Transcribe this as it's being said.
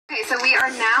so we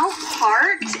are now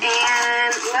parked,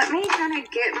 and let me kind of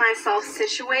get myself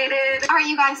situated. All right,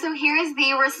 you guys, so here is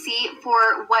the receipt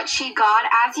for what she got.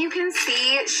 As you can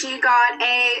see, she got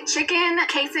a chicken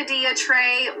quesadilla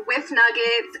tray with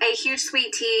nuggets, a huge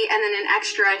sweet tea, and then an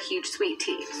extra huge sweet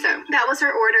tea. So that was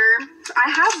her order. I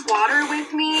have water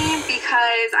with me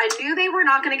because I knew they were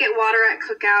not going to get water at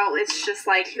Cookout. It's just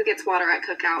like, who gets water at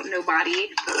Cookout?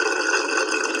 Nobody.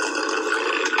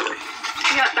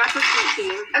 Yep, that's a sweet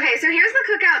tea. Okay, so here's the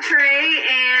Cookout tray,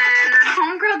 and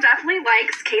homegirl definitely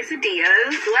likes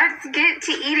quesadillas. Let's get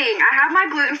to eating. I have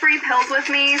my gluten-free pills with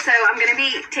me, so I'm going to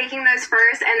be taking those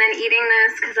first and then eating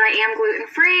this because I am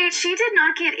gluten-free. She did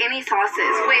not get any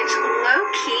sauces, which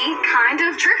low-key kind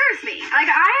of triggers me.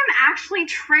 Like, I am actually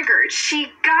triggered.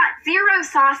 She got 0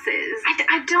 sauces.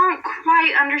 I don't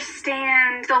quite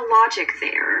understand the logic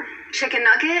there. Chicken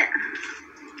nugget.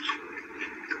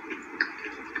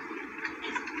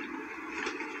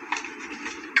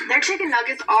 Their chicken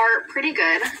nuggets are pretty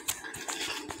good.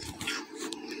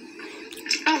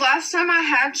 The last time I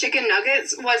had chicken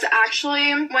nuggets was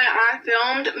actually when I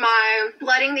filmed my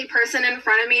letting the person in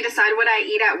front of me decide what I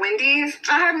eat at Wendy's.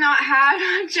 I have not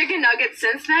had chicken nuggets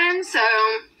since then, so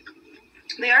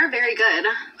they are very good.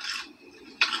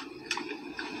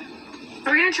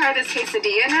 We're gonna try this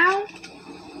quesadilla now.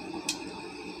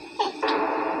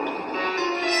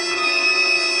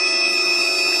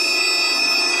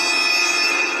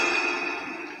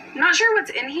 I'm not sure what's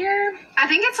in here. I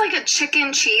think it's like a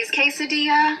chicken cheese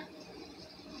quesadilla.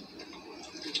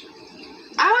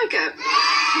 I like it.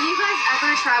 If you guys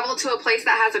ever travel to a place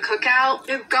that has a Cookout,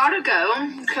 you've gotta go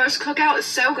because Cookout is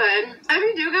so good. If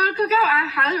you do go to Cookout, I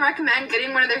highly recommend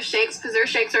getting one of their shakes because their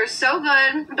shakes are so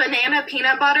good. Banana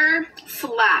peanut butter,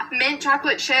 slap. Mint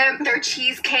chocolate chip, their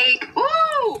cheesecake.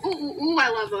 Ooh, ooh, I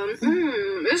love them.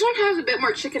 This one has a bit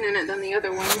more chicken in it than the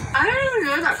other one. I didn't even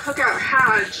know that Cookout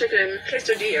had chicken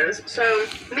quesadillas, so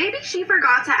maybe she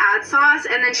forgot to add sauce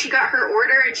and then she got her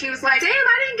order and she was like, damn,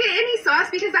 I didn't get any sauce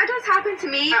because that does happen to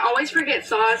me. I always forget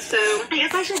sauce, so I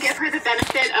guess I should give her the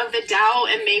benefit of the doubt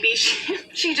and maybe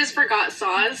she just forgot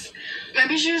sauce.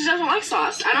 Maybe she just doesn't like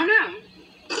sauce. I don't know.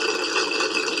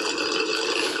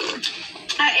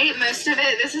 I ate most of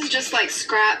it. This is just like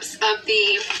scraps of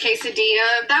the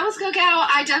quesadilla. That was Cookout.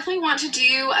 I definitely want to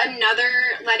do another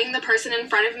letting the person in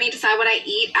front of me decide what I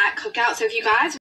eat at Cookout. So if you guys